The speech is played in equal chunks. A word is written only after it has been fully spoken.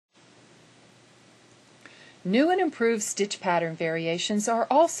New and improved stitch pattern variations are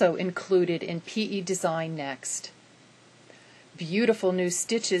also included in PE Design Next. Beautiful new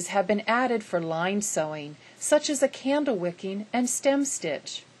stitches have been added for line sewing, such as a candle wicking and stem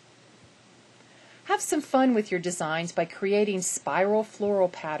stitch. Have some fun with your designs by creating spiral floral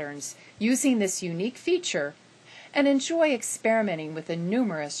patterns using this unique feature, and enjoy experimenting with the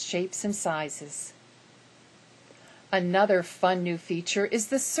numerous shapes and sizes. Another fun new feature is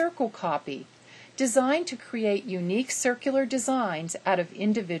the circle copy, designed to create unique circular designs out of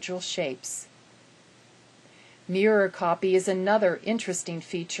individual shapes. Mirror copy is another interesting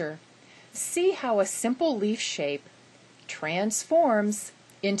feature. See how a simple leaf shape transforms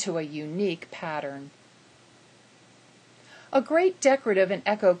into a unique pattern. A great decorative and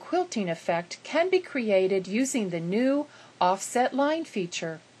echo quilting effect can be created using the new offset line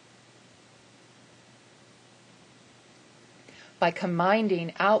feature. By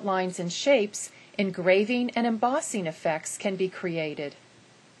combining outlines and shapes, engraving and embossing effects can be created.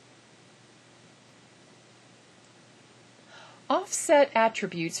 Offset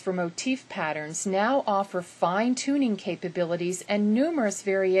attributes for motif patterns now offer fine-tuning capabilities and numerous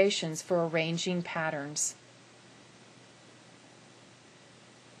variations for arranging patterns.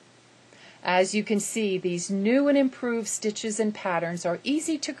 As you can see, these new and improved stitches and patterns are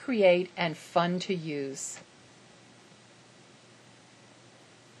easy to create and fun to use.